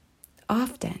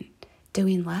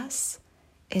Doing less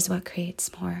is what creates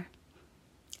more.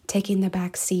 Taking the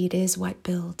back seat is what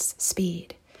builds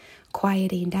speed.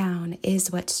 Quieting down is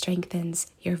what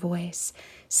strengthens your voice.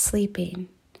 Sleeping,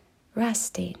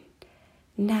 resting,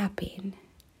 napping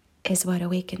is what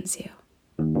awakens you.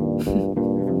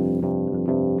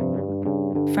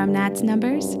 From Nat's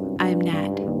Numbers, I'm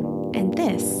Nat, and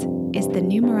this is the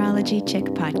Numerology Chick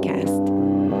Podcast.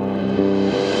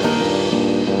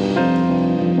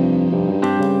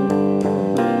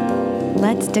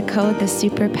 Let's decode the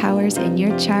superpowers in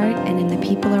your chart and in the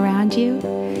people around you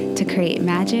to create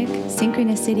magic,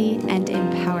 synchronicity, and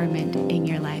empowerment in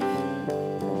your life.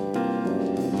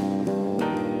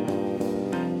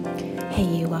 Hey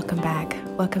you, welcome back.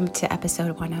 Welcome to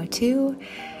episode 102,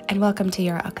 and welcome to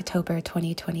your October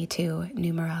 2022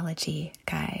 Numerology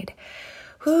Guide.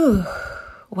 Whew,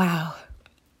 wow.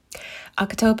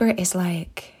 October is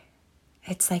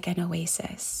it's like an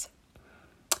oasis.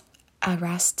 A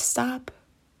rest stop,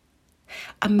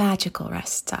 a magical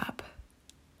rest stop.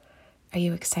 Are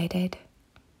you excited?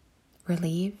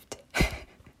 Relieved?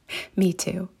 Me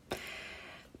too.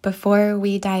 Before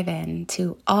we dive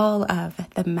into all of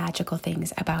the magical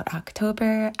things about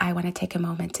October, I want to take a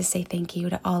moment to say thank you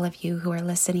to all of you who are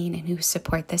listening and who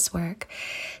support this work.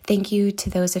 Thank you to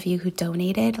those of you who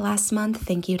donated last month.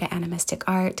 Thank you to Animistic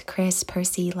Art, Chris,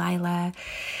 Percy, Lila.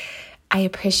 I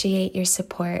appreciate your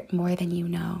support more than you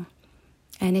know.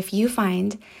 And if you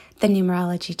find the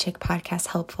Numerology Chick podcast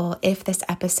helpful, if this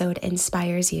episode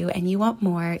inspires you and you want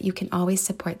more, you can always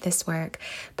support this work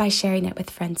by sharing it with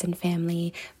friends and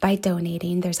family, by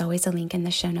donating. There's always a link in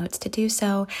the show notes to do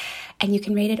so. And you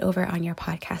can rate it over on your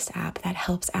podcast app. That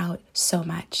helps out so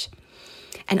much.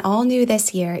 And all new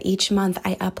this year, each month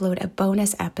I upload a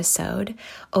bonus episode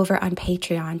over on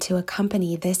Patreon to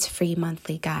accompany this free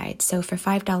monthly guide. So for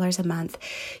 $5 a month,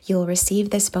 you'll receive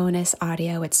this bonus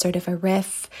audio. It's sort of a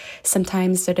riff,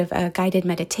 sometimes sort of a guided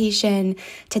meditation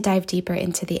to dive deeper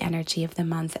into the energy of the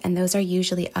month. And those are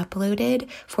usually uploaded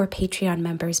for Patreon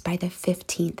members by the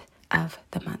 15th of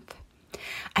the month.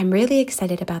 I'm really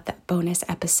excited about the bonus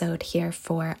episode here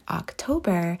for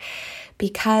October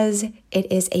because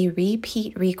it is a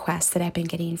repeat request that I've been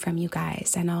getting from you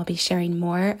guys, and I'll be sharing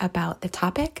more about the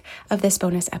topic of this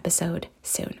bonus episode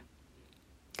soon.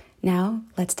 Now,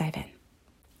 let's dive in.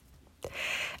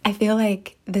 I feel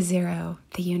like the zero,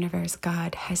 the universe,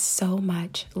 God, has so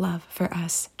much love for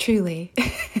us, truly,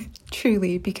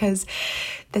 truly, because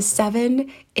the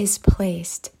 7 is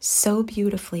placed so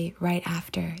beautifully right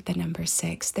after the number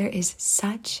 6. There is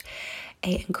such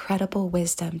an incredible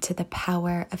wisdom to the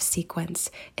power of sequence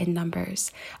in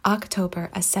numbers. October,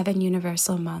 a 7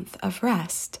 universal month of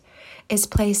rest, is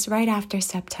placed right after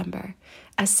September,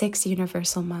 a 6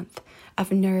 universal month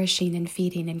of nourishing and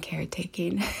feeding and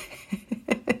caretaking.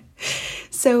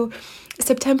 So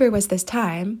September was this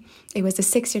time. It was a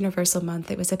 6 universal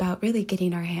month. It was about really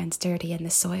getting our hands dirty in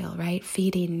the soil, right?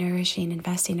 Feeding, nourishing,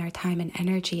 investing our time and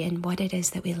energy in what it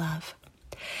is that we love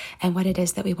and what it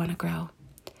is that we want to grow.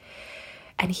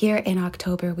 And here in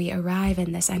October, we arrive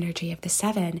in this energy of the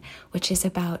 7, which is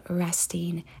about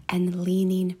resting and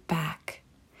leaning back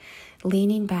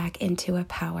into a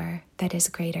power that is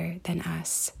greater than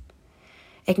us.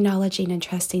 Acknowledging and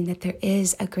trusting that there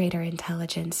is a greater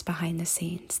intelligence behind the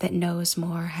scenes that knows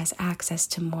more, has access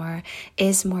to more,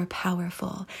 is more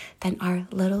powerful than our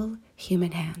little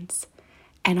human hands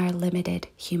and our limited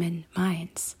human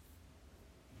minds.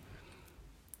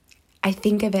 I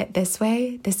think of it this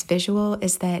way. This visual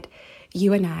is that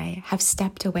you and I have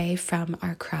stepped away from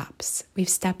our crops. We've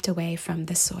stepped away from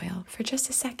the soil for just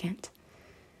a second.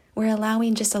 We're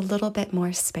allowing just a little bit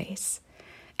more space,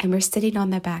 and we're sitting on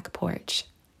the back porch,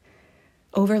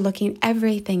 overlooking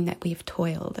everything that we've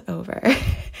toiled over.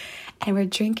 And we're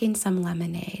drinking some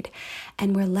lemonade,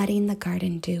 and we're letting the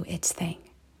garden do its thing.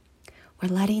 We're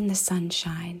letting the sun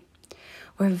shine.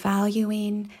 We're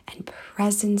valuing and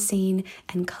presencing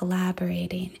and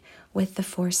collaborating with the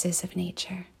forces of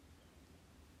nature.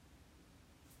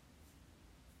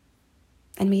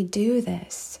 And we do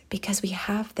this because we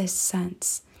have this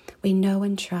sense, we know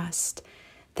and trust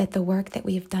that the work that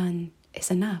we've done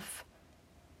is enough.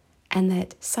 And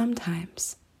that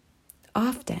sometimes,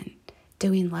 often,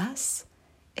 doing less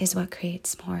is what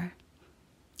creates more.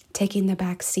 Taking the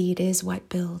back seat is what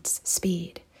builds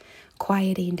speed.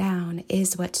 Quieting down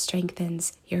is what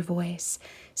strengthens your voice.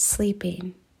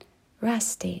 Sleeping,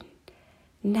 resting,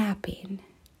 napping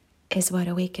is what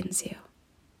awakens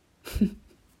you.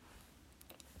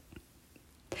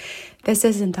 This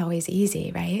isn't always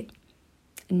easy, right?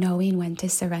 Knowing when to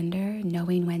surrender,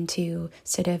 knowing when to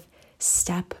sort of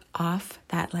step off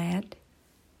that land.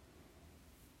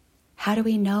 How do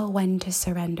we know when to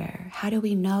surrender? How do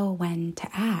we know when to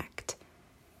act?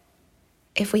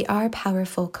 If we are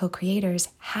powerful co-creators,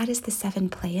 how does the 7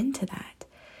 play into that?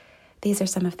 These are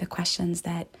some of the questions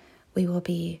that we will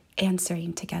be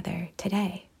answering together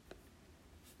today.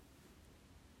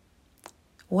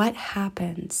 What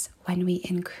happens when we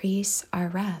increase our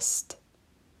rest?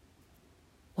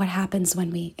 What happens when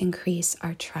we increase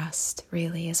our trust,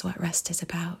 really, is what rest is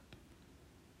about.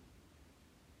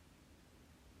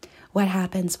 What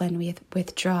happens when we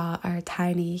withdraw our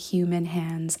tiny human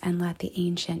hands and let the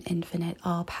ancient, infinite,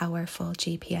 all-powerful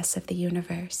GPS of the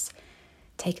universe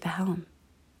take the helm?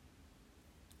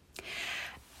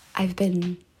 I've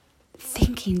been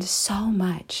thinking so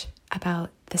much about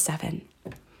the 7.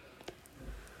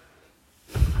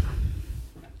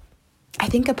 I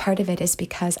think a part of it is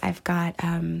because I've got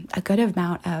a good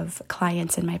amount of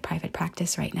clients in my private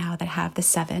practice right now that have the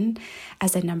 7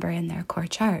 as a number in their core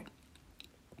chart.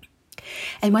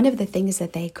 And one of the things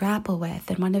that they grapple with,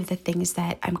 and one of the things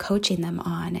that I'm coaching them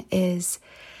on, is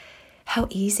how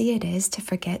easy it is to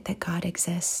forget that God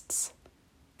exists,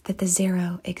 that the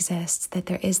 0 exists, that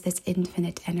there is this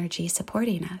infinite energy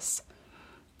supporting us.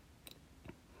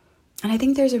 And I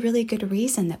think there's a really good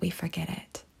reason that we forget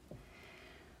it.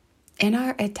 In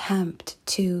our attempt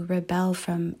to rebel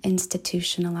from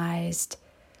institutionalized,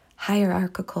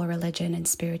 hierarchical religion and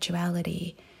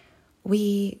spirituality,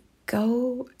 we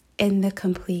go in the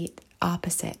complete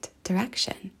opposite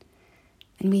direction.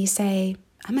 And we say,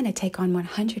 I'm going to take on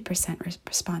 100%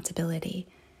 responsibility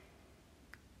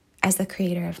as the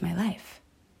creator of my life.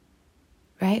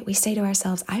 Right? We say to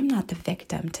ourselves, I'm not the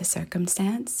victim to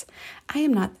circumstance. I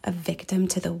am not a victim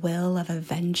to the will of a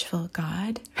vengeful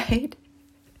God, right?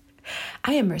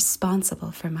 I am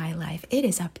responsible for my life. It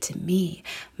is up to me.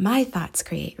 My thoughts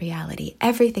create reality.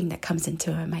 Everything that comes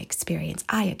into my experience,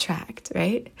 I attract,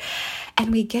 right?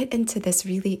 And we get into this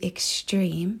really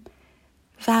extreme,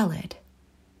 valid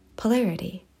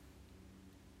polarity.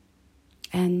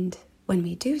 And when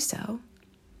we do so,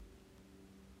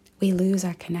 we lose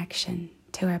our connection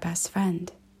to our best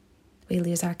friend. We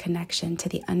lose our connection to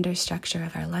the understructure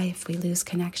of our life. We lose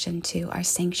connection to our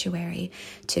sanctuary,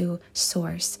 to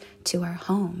source, to our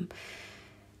home.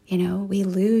 We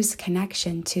lose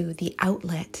connection to the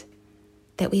outlet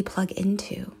that we plug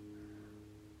into,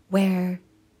 where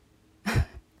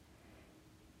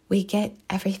we get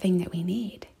everything that we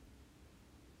need.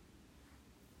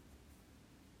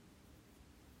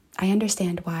 I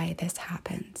understand why this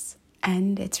happens.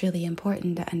 And it's really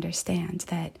important to understand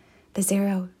that the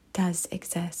 0 does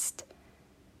exist.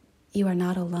 You are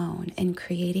not alone in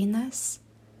creating this,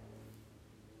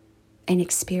 in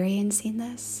experiencing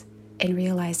this, in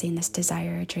realizing this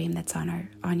desire or dream that's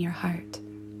on your heart.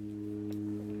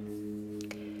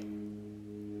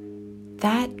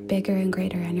 That bigger and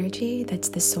greater energy that's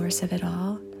the source of it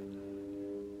all,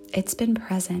 it's been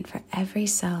present for every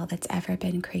cell that's ever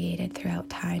been created throughout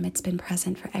time. It's been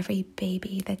present for every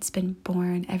baby that's been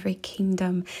born, every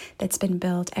kingdom that's been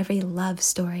built, every love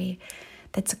story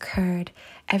that's occurred,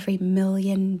 every $1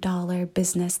 million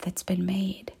business that's been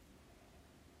made.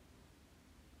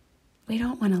 We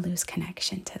don't want to lose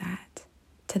connection to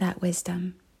that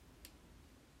wisdom,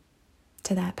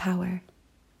 to that power.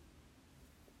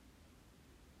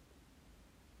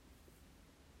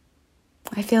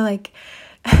 I feel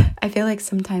like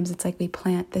sometimes it's like we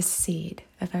plant this seed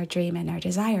of our dream and our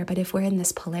desire, but if we're in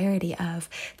this polarity of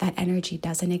that energy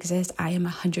doesn't exist, I am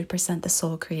 100% the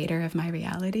sole creator of my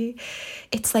reality,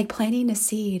 it's like planting a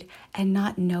seed and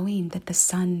not knowing that the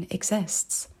sun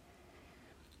exists.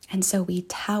 And so we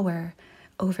tower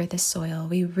over the soil,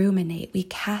 we ruminate, we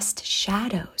cast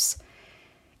shadows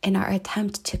in our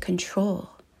attempt to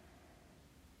control,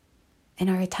 in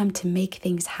our attempt to make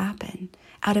things happen,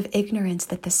 out of ignorance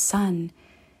that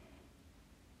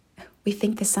we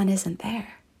think the sun isn't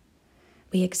there.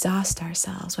 We exhaust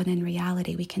ourselves when in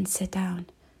reality we can sit down.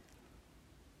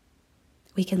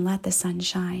 We can let the sun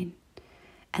shine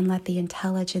and let the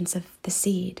intelligence of the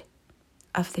seed,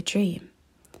 of the dream,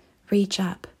 reach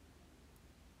up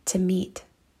to meet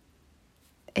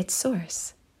its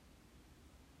source.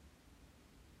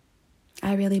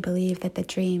 I really believe that the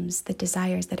dreams, the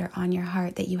desires that are on your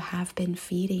heart that you have been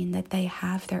feeding, that they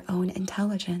have their own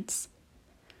intelligence,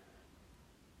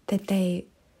 that they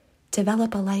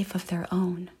develop a life of their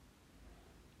own.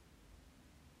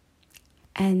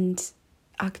 And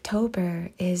October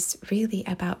is really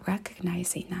about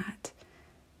recognizing that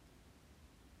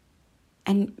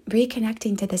and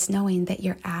reconnecting to this knowing that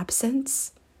your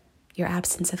absence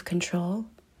of control,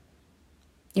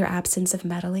 your absence of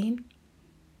meddling,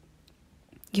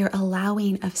 your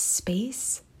allowing of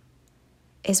space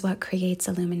is what creates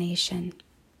illumination,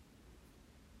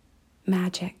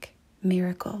 magic,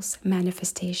 miracles,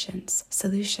 manifestations,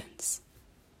 solutions.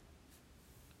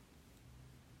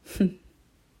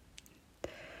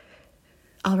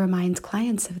 I'll remind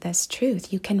clients of this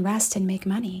truth. You can rest and make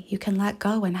money. You can let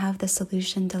go and have the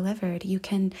solution delivered. You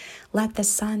can let the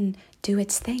sun do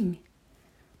its thing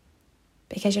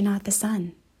because you're not the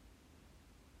sun.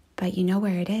 But you know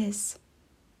where it is.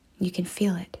 You can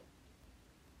feel it.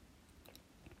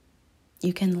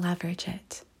 You can leverage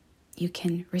it. You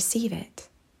can receive it.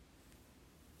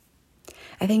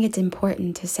 I think it's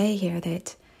important to say here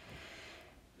that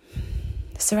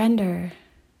surrender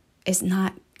is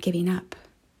not giving up.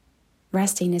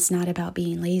 Resting is not about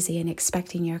being lazy and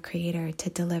expecting your creator to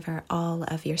deliver all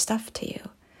of your stuff to you.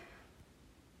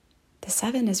 The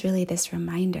 7 is really this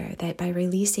reminder that by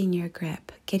releasing your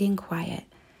grip, getting quiet,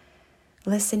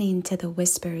 listening to the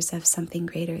whispers of something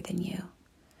greater than you,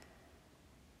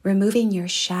 removing your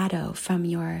shadow from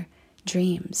your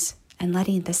dreams and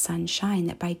letting the sun shine,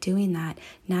 that by doing that,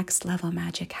 next level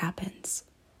magic happens.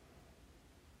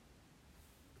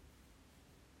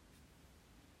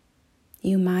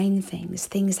 You mine things,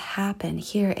 things happen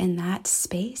here in that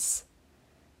space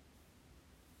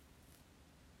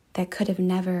that could have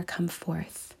never come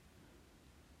forth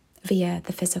via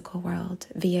the physical world,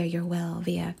 via your will,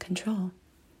 via control.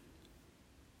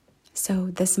 So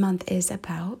this month is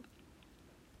about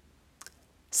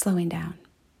slowing down.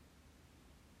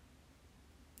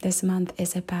 This month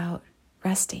is about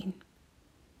resting.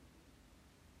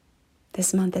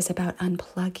 This month is about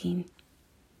unplugging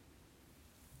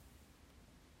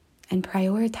and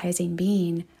prioritizing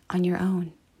being on your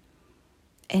own,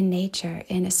 in nature,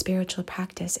 in a spiritual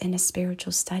practice, in a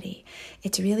spiritual study.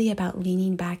 It's really about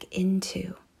leaning back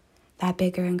into that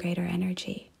bigger and greater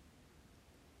energy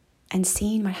and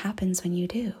seeing what happens when you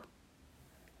do.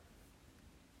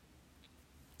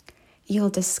 You'll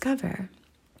discover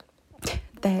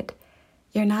that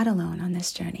you're not alone on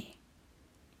this journey.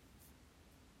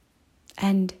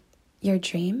 And your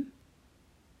dream,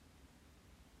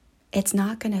 it's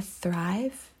not going to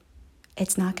thrive.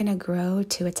 It's not going to grow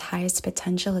to its highest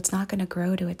potential. It's not going to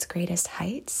grow to its greatest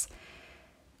heights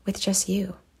with just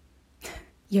you.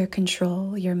 Your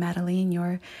control, your meddling,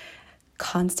 your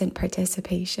constant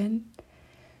participation.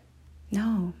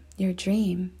 No, your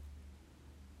dream,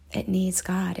 it needs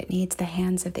God. It needs the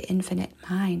hands of the infinite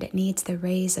mind. It needs the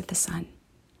rays of the sun.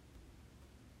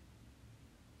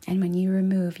 And when you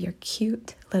remove your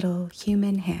cute little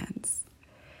human hands,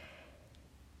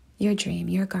 your dream,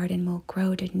 your garden will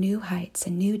grow to new heights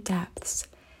and new depths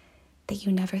that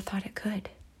you never thought it could.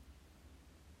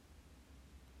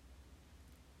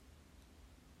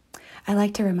 I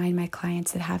like to remind my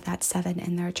clients that have that 7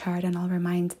 in their chart, and I'll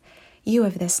remind you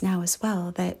of this now as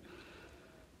well, that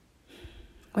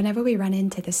whenever we run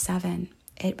into the 7,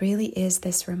 it really is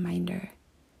this reminder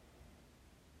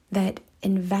that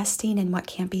investing in what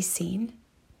can't be seen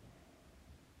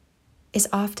is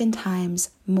oftentimes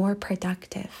more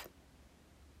productive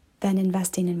than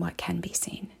investing in what can be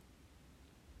seen.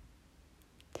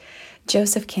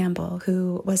 Joseph Campbell,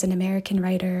 who was an American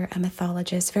writer, a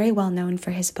mythologist, very well known for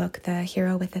his book, The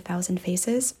Hero with 1,000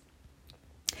 Faces,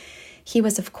 he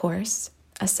was, of course,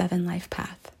 a 7 life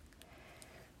path.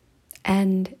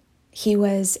 And he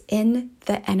was in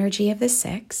the energy of the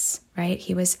 6, right?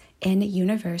 He was in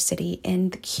university, in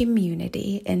the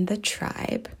community, in the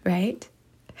tribe, right?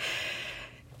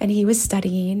 And he was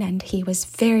studying, and he was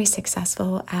very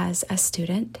successful as a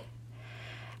student.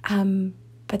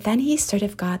 But then he sort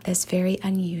of got this very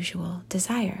unusual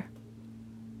desire.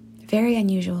 Very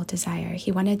unusual desire.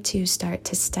 He wanted to start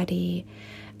to study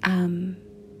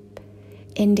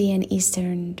Indian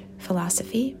Eastern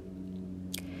philosophy,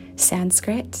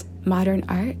 Sanskrit, modern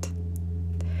art.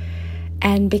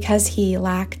 And because he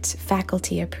lacked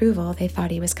faculty approval, they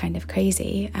thought he was kind of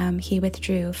crazy. He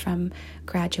withdrew from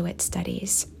graduate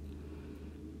studies.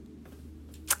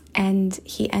 And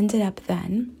he ended up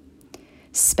then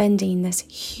spending this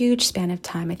huge span of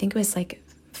time, I think it was like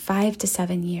 5 to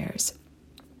 7 years,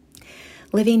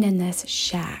 living in this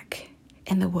shack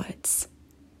in the woods.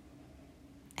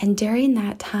 And during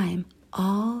that time,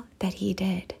 all that he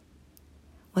did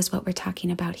was what we're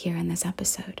talking about here in this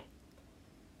episode.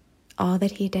 All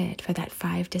that he did for that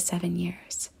 5 to 7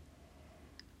 years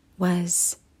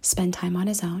was spend time on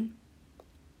his own,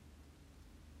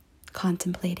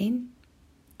 contemplating,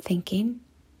 thinking,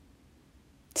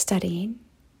 studying,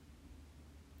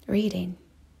 reading,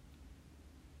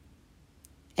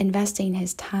 investing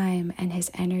his time and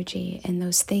his energy in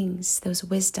those things, those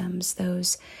wisdoms,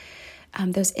 those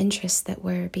interests that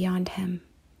were beyond him.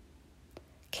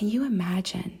 Can you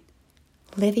imagine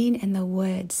living in the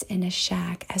woods in a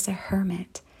shack as a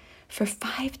hermit for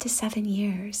 5 to 7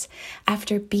 years,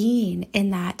 after being in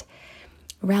that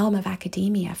realm of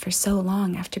academia for so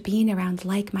long, after being around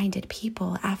like-minded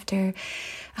people, after,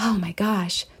 oh my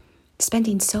gosh,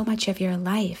 spending so much of your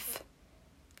life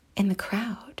in the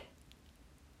crowd.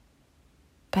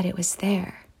 But it was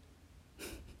there.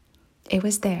 It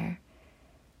was there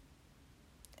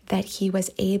that he was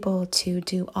able to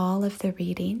do all of the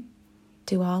reading,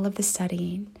 do all of the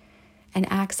studying, and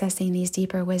accessing these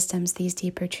deeper wisdoms, these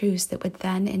deeper truths that would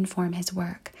then inform his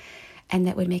work and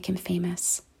that would make him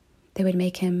famous. They would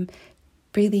make him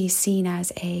really seen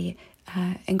as a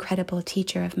incredible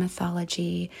teacher of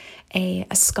mythology, a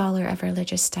scholar of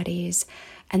religious studies,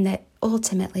 and that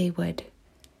ultimately would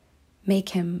make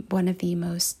him one of the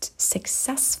most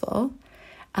successful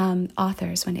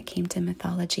authors when it came to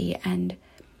mythology and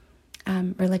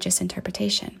religious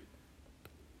interpretation.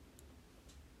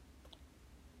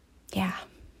 Yeah.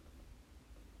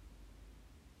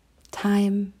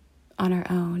 Time on our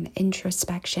own,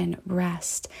 introspection,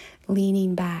 rest,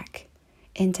 leaning back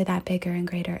into that bigger and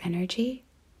greater energy.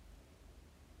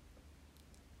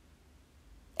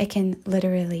 It can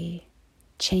literally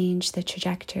change the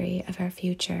trajectory of our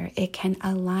future. It can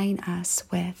align us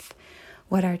with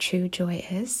what our true joy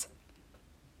is.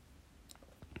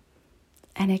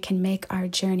 And it can make our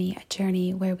journey a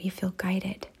journey where we feel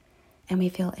guided and we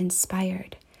feel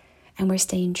inspired. And we're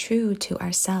staying true to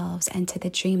ourselves and to the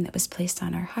dream that was placed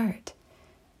on our heart.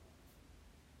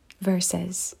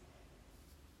 Versus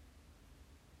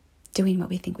doing what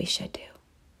we think we should do.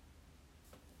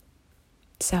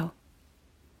 So,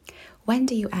 when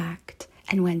do you act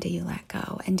and when do you let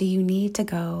go? And do you need to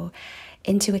go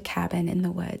into a cabin in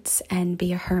the woods and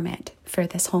be a hermit for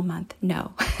this whole month?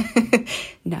 No.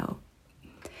 No.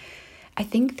 I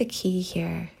think the key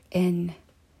here in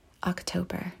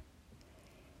October,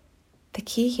 the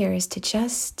key here is to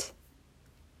just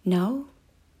know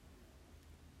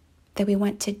that we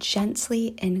want to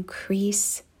gently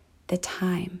increase the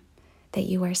time that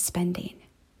you are spending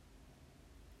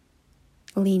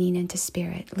leaning into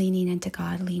spirit, leaning into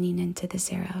God, leaning into the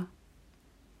zero.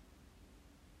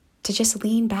 To just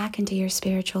lean back into your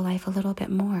spiritual life a little bit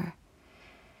more.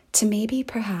 To maybe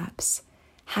perhaps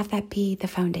have that be the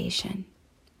foundation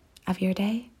of your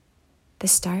day, the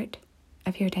start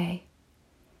of your day,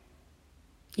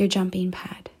 your jumping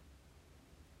pad,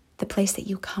 the place that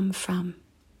you come from.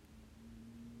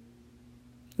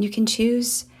 You can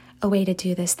choose a way to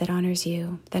do this that honors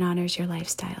you, that honors your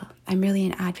lifestyle. I'm really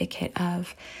an advocate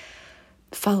of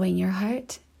following your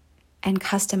heart and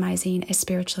customizing a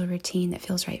spiritual routine that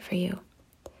feels right for you.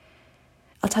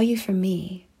 I'll tell you, for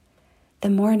me,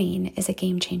 the morning is a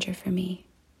game changer for me.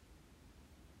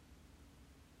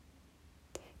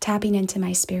 Tapping into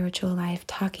my spiritual life,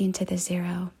 talking to the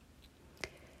zero,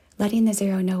 letting the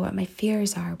zero know what my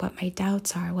fears are, what my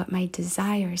doubts are, what my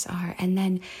desires are, and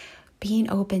then being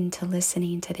open to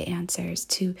listening to the answers,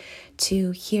 to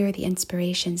hear the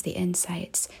inspirations, the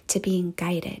insights, to being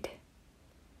guided.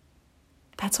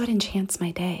 That's what enchants my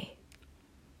day.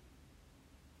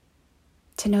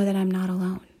 To know that I'm not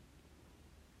alone.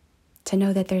 To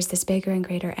know that there's this bigger and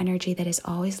greater energy that is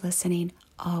always listening,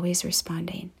 always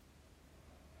responding.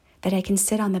 That I can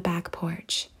sit on the back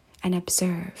porch and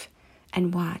observe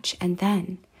and watch, and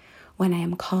then, when I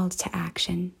am called to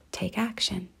action, take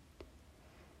action.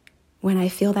 When I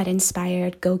feel that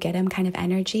inspired, go get 'em kind of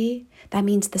energy, that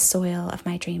means the soil of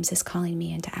my dreams is calling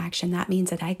me into action. That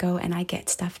means that I go and I get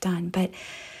stuff done. But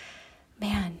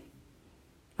man,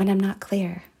 when I'm not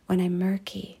clear, when I'm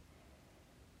murky,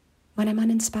 when I'm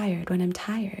uninspired, when I'm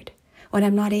tired, when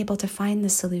I'm not able to find the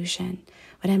solution,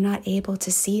 when I'm not able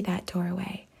to see that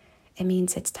doorway, it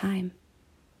means it's time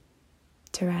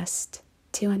to rest,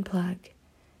 to unplug,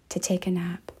 to take a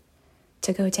nap,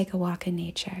 to go take a walk in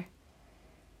nature,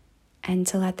 and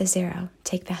to let the zero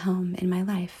take the helm in my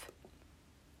life.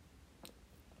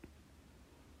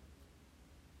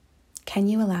 Can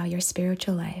you allow your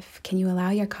spiritual life, can you allow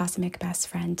your cosmic best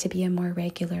friend to be a more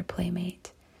regular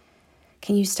playmate?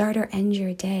 Can you start or end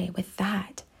your day with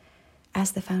that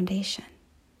as the foundation?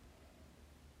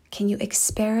 Can you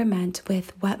experiment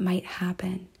with what might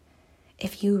happen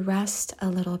if you rest a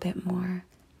little bit more,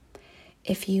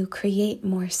 if you create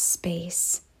more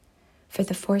space for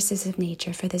the forces of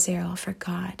nature, for the zero, for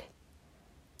God,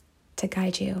 to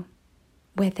guide you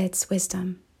with its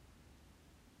wisdom,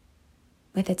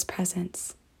 with its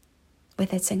presence,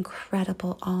 with its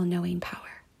incredible all-knowing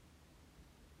power?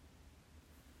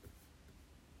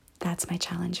 That's my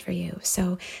challenge for you.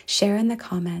 So share in the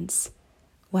comments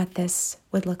what this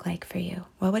would look like for you.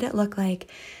 What would it look like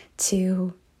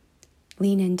to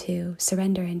lean into,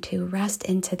 surrender into, rest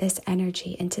into this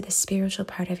energy, into the spiritual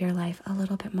part of your life a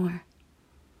little bit more.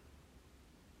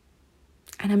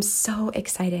 And I'm so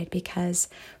excited because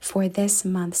for this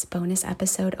month's bonus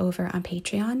episode over on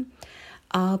Patreon,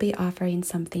 I'll be offering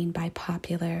something by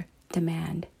popular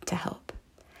demand to help.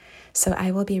 So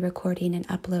I will be recording and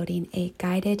uploading a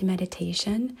guided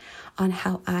meditation on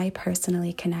how I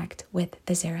personally connect with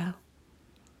the zero,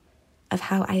 of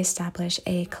how I establish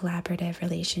a collaborative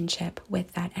relationship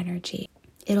with that energy.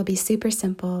 It'll be super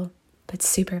simple, but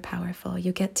super powerful.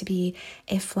 You get to be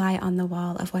a fly on the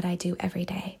wall of what I do every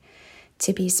day,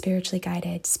 to be spiritually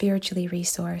guided, spiritually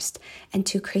resourced, and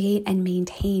to create and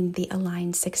maintain the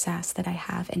aligned success that I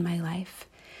have in my life.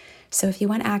 So if you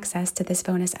want access to this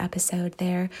bonus episode,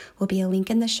 there will be a link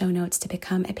in the show notes to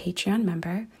become a Patreon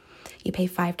member. You pay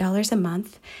 $5 a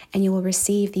month, and you will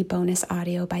receive the bonus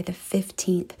audio by the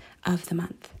 15th of the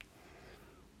month.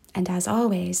 And as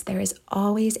always, there is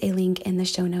always a link in the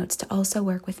show notes to also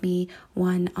work with me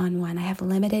one-on-one. I have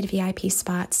limited VIP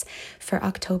spots for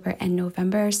October and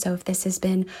November. So if this has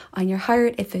been on your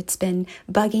heart, if it's been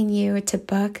bugging you to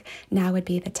book, now would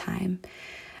be the time.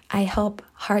 I help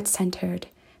heart-centered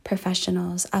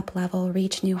professionals up-level,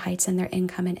 reach new heights in their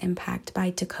income and impact by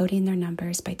decoding their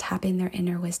numbers, by tapping their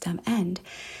inner wisdom, and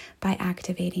by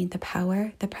activating the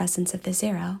power, the presence of the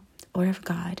zero, or of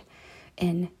God,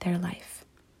 in their life.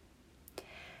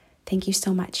 Thank you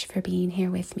so much for being here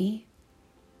with me.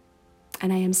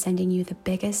 And I am sending you the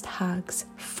biggest hugs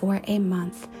for a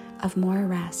month of more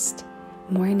rest,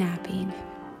 more napping,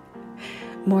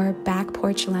 more back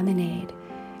porch lemonade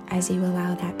as you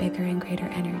allow that bigger and greater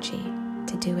energy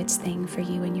to do its thing for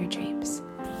you and your dreams.